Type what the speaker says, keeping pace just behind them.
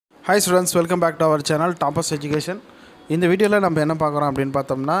Hi students, welcome back to our channel Toppers Education. இந்த வீடியோவில் நம்ம என்ன பார்க்குறோம் அப்படின்னு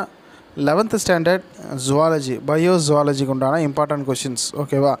பார்த்தோம்னா 11th ஸ்டாண்டர்ட் ஜுவாலஜி பயோஜுவாலஜிக்கு உண்டான இம்பார்ட்டன்ட் கொஷின்ஸ்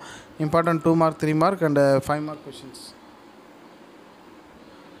ஓகேவா. Important 2 mark 3 mark and 5 mark questions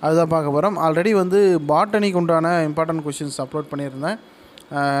அதுதான் பார்க்க போகிறோம். ஆல்ரெடி பாட்டனிக்கு உண்டான இம்பார்ட்டன்ட் கொஷின்ஸ் அப்லோட் பண்ணியிருந்தேன்.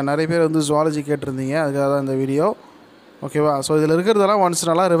 நிறைய பேர் ஜுவாலஜி கேட்டிருந்தீங்க, அதுக்காக தான் இந்த வீடியோ ஓகேவா. ஸோ இதில் இருக்கிறதெல்லாம் ஒன்ஸ்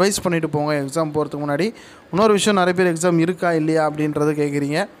நல்லா ரிவைஸ் பண்ணிவிட்டு போங்க எக்ஸாம் போகிறதுக்கு முன்னாடி. இன்னொரு விஷயம், நிறைய பேர் எக்ஸாம் இருக்கா இல்லையா அப்படின்றது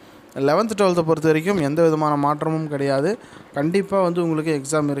கேட்குறீங்க. 11th 12th பொறுத்த வரைக்கும் எந்த விதமான மாற்றமும் கிடையாது. கண்டிப்பாக உங்களுக்கு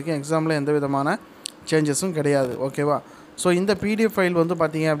எக்ஸாம் இருக்குது. எக்ஸாமில் எந்த விதமான சேஞ்சஸும் கிடையாது ஓகேவா. ஸோ இந்த பிடிஎஃப் ஃபைல்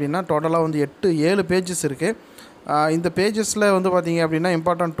பார்த்தீங்க அப்படின்னா டோட்டலாக 7 பேஜஸ் இருக்குது. இந்த பேஜஸில் பார்த்தீங்க அப்படின்னா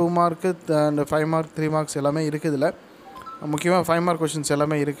important 2 mark and 5 mark 3 marks எல்லாமே இருக்குது. இதில் முக்கியமாக 5 மார்க் கொஷின்ஸ்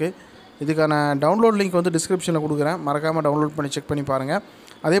எல்லாமே இருக்குது. இதுக்கான டவுன்லோட் லிங்க் டிஸ்கிரிப்ஷனில் கொடுக்குறேன், மறக்காமல் டவுன்லோட் பண்ணி செக் பண்ணி பாருங்கள்.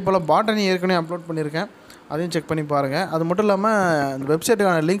 அதே போல் பாட்டனி ஏற்கனவே அப்லோட் பண்ணியிருக்கேன், அதையும் செக் பண்ணி பாருங்கள். அது மட்டும் இல்லாமல் இந்த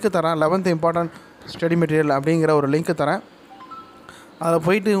வெப்சைட்டுக்கான லிங்க் தரேன், 11th இம்பார்ட்டன்ட் ஸ்டடி மெட்டீரியல் அப்படிங்கிற ஒரு லிங்க் தரேன். அதில்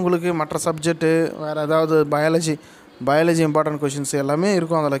போயிட்டு உங்களுக்கு மற்ற சப்ஜெக்ட்டு வேறு ஏதாவது பயாலஜி இம்பார்ட்டன்ட் கொஷின்ஸ் எல்லாமே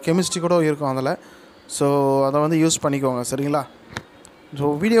இருக்கும், அதில் கெமிஸ்ட்ரி கூட இருக்கும் அதில். ஸோ அதை யூஸ் பண்ணிக்கோங்க சரிங்களா. ஸோ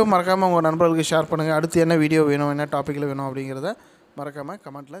வீடியோ மறக்காமல் உங்கள் நண்பர்களுக்கு ஷேர் பண்ணுங்கள். அடுத்து என்ன வீடியோ வேணும், என்ன டாப்பிக்கில் வேணும் அப்படிங்கிறத மறக்காமல்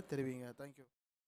கமெண்ட்டில் தெரிவிங்க. தேங்க்யூ.